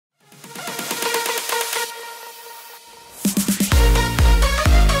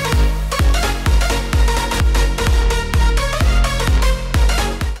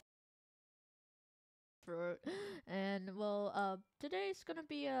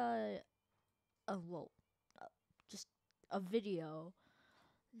be well, just a video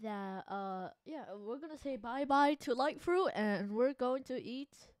that yeah, we're gonna say bye bye to light fruit and we're going to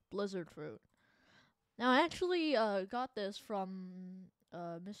eat blizzard fruit. Now I actually got this from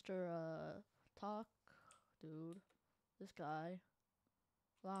Mr. Talk dude, this guy.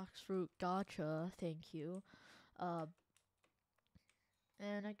 Blox fruit gotcha, thank you. Uh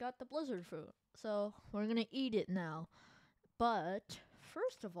and I got the blizzard fruit. So we're gonna eat it now. But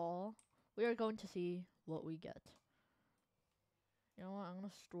first of all, we are going to see what we get. You know what? I'm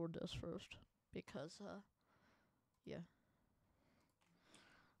gonna store this first because yeah,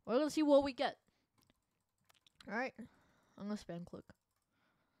 we're gonna see what we get. All right, I'm gonna spam click.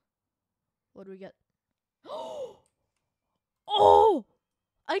 What do we get? Oh,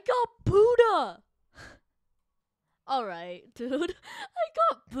 I got Buddha. All right, dude, I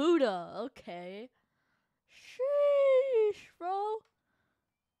got Buddha. Okay. Sheesh, bro.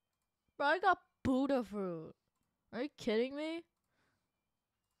 Bro, I got Buddha fruit. Are you kidding me?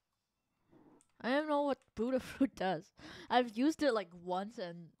 I don't know what Buddha fruit does. I've used it like once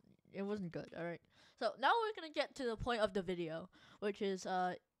and it wasn't good. Alright. So now we're gonna get to the point of the video, which is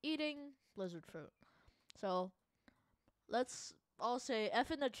eating blizzard fruit. So let's all say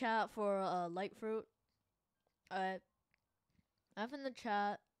F in the chat for light fruit. Alright. F in the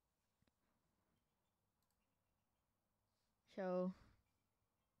chat. So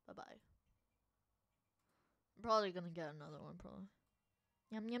bye bye. I'm probably gonna get another one probably.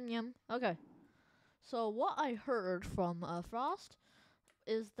 Yum yum yum. Okay. So what I heard from Frost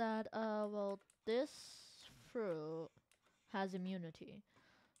is that well, this fruit has immunity.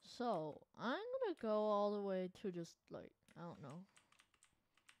 So I'm gonna go all the way to just like, I don't know.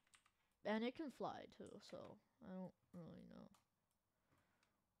 And it can fly too, so I don't really know.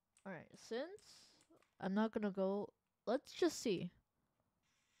 Alright, since I'm not gonna go, let's just see.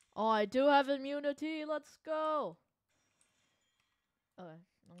 Oh, I do have immunity, let's go! Okay,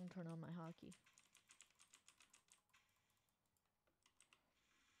 I'm gonna turn on my hockey.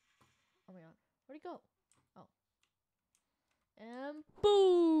 Oh my god, where'd he go? Oh. And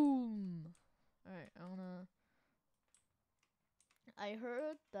boom! Alright, I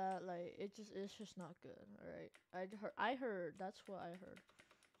heard that like it's just not good. All right, I heard that's what I heard.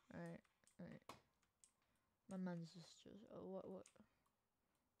 All right. My man's just what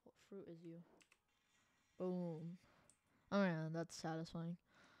fruit is you? Boom. Oh yeah, that's satisfying.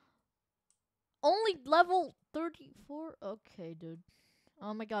 Only level 34. Okay, dude.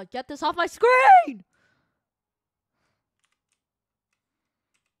 Oh my god, get this off my screen!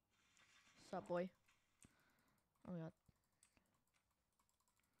 Sup, boy? Oh my god.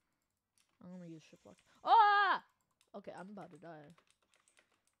 I'm gonna use shift lock. Ah! Okay, I'm about to die.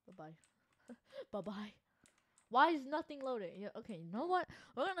 Bye bye. Bye bye. Why is nothing loading? Yeah, okay, you know what?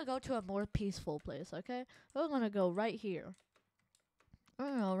 We're gonna go to a more peaceful place, okay? We're gonna go right here.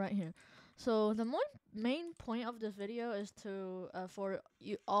 We're gonna go right here. So the main point of this video is to for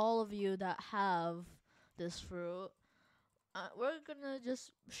you all of you that have this fruit. We're gonna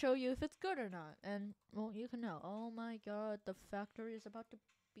just show you if it's good or not, and well, you can know. Oh my god, the factory is about to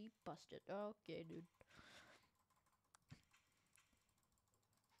be busted. Okay, dude.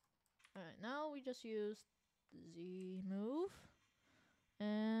 Alright, now we just use Z move.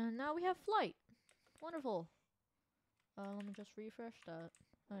 And now we have flight. Wonderful. Let me just refresh that.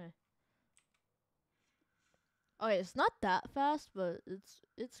 Okay. Okay, it's not that fast, but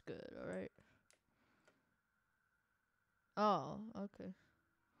it's good, alright. Oh, okay.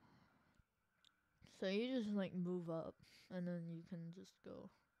 So you just like move up and then you can just go.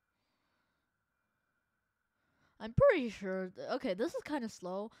 I'm pretty sure okay, this is kind of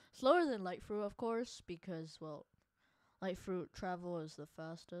slow. Slower than light fruit, of course, because well, light fruit travel is the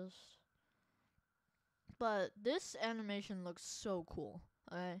fastest. But this animation looks so cool.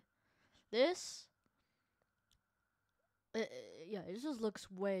 Okay. This yeah, it just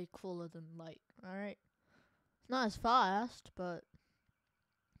looks way cooler than light, alright? It's not as fast, but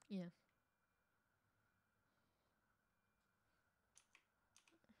yeah.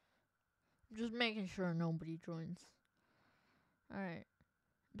 I'm just making sure nobody joins. Alright.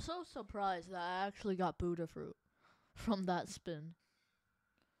 I'm so surprised that I actually got Buddha fruit from that spin.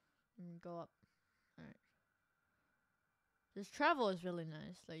 Go up. Alright. This travel is really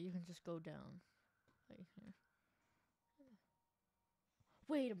nice. Like, you can just go down. Like, here.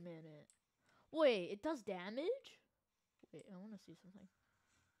 Wait a minute. Wait, it does damage? Wait, I want to see something.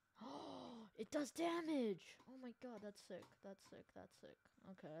 Oh, it does damage! Oh my god, that's sick. That's sick. That's sick.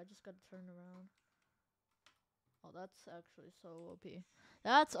 Okay, I just gotta turn around. Oh, that's actually so OP.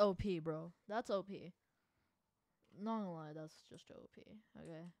 That's OP, bro. That's OP. not gonna lie, that's just OP.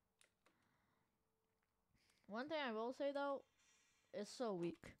 Okay. One thing I will say though, it's so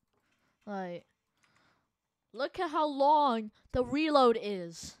weak. Like, look at how long the reload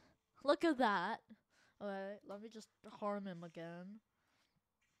is. Look at that. Alright, let me just harm him again.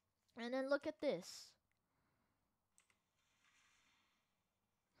 And then look at this.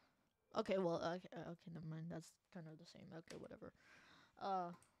 Okay, well, okay, never mind. That's kind of the same. Okay, whatever.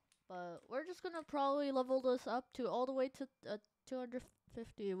 But we're just gonna probably level this up to all the way to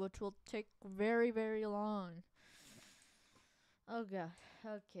 250, which will take very, very long. Oh god.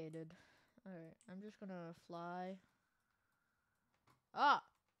 Okay, dude. Alright, I'm just gonna fly. Ah!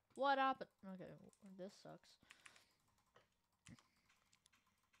 What happened? Okay, this sucks.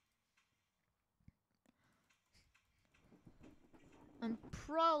 I'm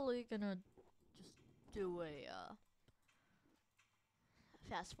probably gonna just do a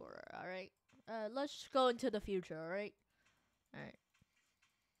fast forward, alright? Let's just go into the future, alright? Alright.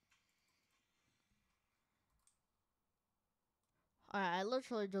 I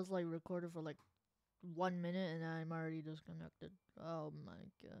literally just like recorded for like 1 minute and I'm already disconnected. Oh my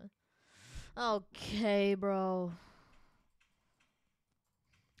god. Okay, bro.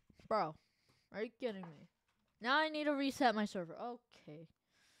 Bro, are you kidding me? Now I need to reset my server. Okay.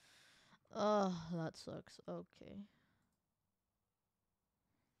 Oh, that sucks. Okay.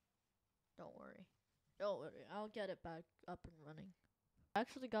 Don't worry. Don't worry. I'll get it back up and running. I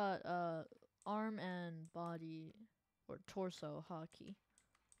actually got arm and body or torso hockey.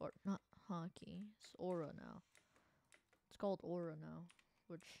 Or not hockey. It's aura now. It's called aura now,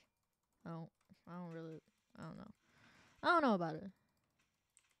 which I don't really I don't know. I don't know about it.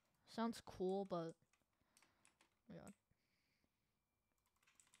 Sounds cool, but yeah.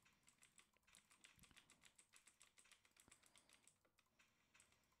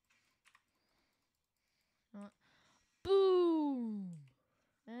 Boom!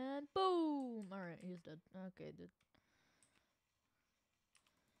 And boom! Alright, he's dead. Okay, dude.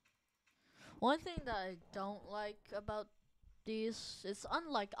 One thing that I don't like about these, it's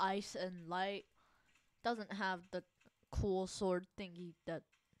unlike Ice and Light, doesn't have the cool sword thingy that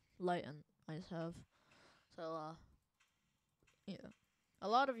Light and Ice have. So, yeah. A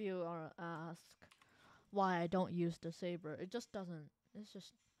lot of you are ask why I don't use the saber. It just doesn't,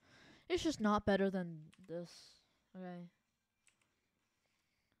 it's just not better than this. Okay.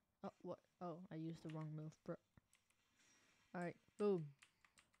 Oh, what? Oh, I used the wrong move, bro. Alright, boom.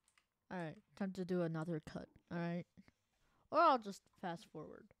 Alright, time to do another cut. Alright. Or I'll just fast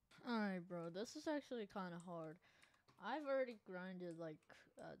forward. Alright, bro, this is actually kind of hard. I've already grinded like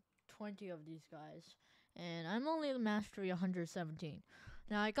 20 of these guys, and I'm only in mastery 117.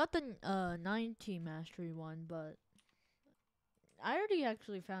 Now, I got the 90 mastery one, but I already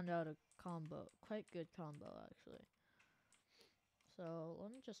actually found out a combo. Quite good combo, actually. So,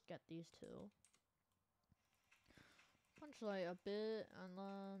 let me just get these two. Punch light a bit, and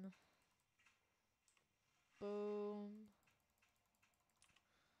then boom.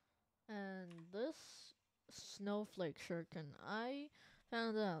 And this snowflake shuriken, I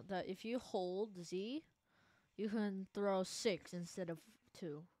found out that if you hold Z, you can throw 6 instead of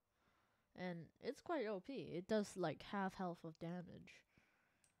 2. And it's quite OP. It does like half health of damage.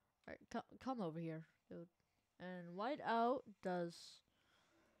 Alright, come over here, dude. And white out does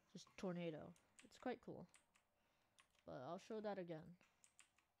just tornado. It's quite cool. But I'll show that again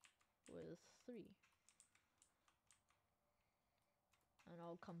with 3. And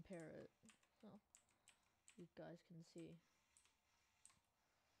I'll compare it so you guys can see.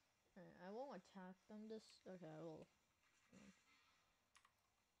 I won't attack them this. Okay, I will.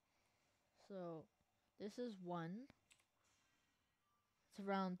 So, this is 1. It's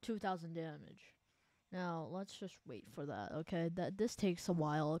around 2,000 damage. Now, let's just wait for that, okay? This takes a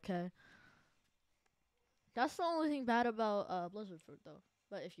while, okay? That's the only thing bad about Blizzard Fruit, though.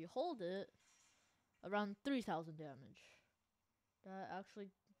 But if you hold it, around 3,000 damage. That actually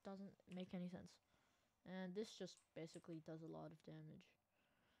doesn't make any sense. And this just basically does a lot of damage.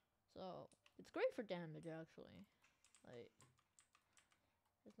 So, it's great for damage, actually. Like,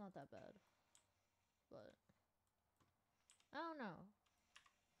 it's not that bad. But, I don't know.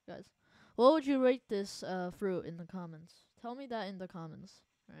 Guys, what would you rate this fruit in the comments? Tell me that in the comments,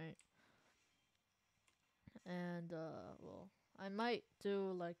 right? And, well, I might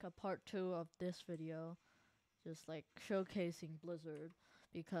do, like, a part 2 of this video. Just, like, showcasing Blizzard.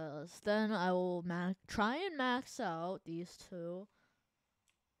 Because then I will try and max out these two.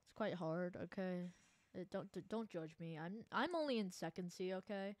 It's quite hard, okay? Don't judge me. I'm only in second C,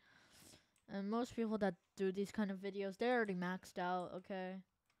 okay? And most people that do these kind of videos, they're already maxed out, okay?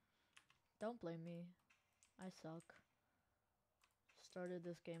 Don't blame me. I suck. Started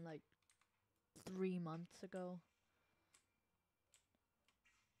this game like 3 months ago.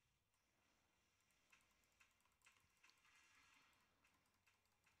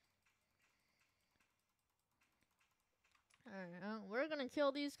 Alright, we're gonna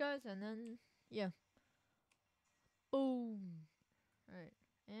kill these guys and then, yeah. Boom! Alright,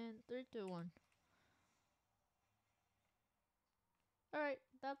 and 3, 2, 1. Alright,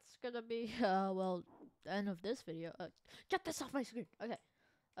 that's gonna be, well, the end of this video. Get this off my screen! Okay.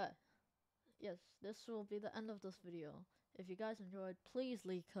 Yes, this will be the end of this video. If you guys enjoyed, please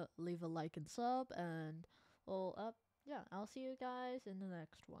leave a like and sub, and, well, yeah, I'll see you guys in the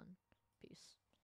next one. Peace.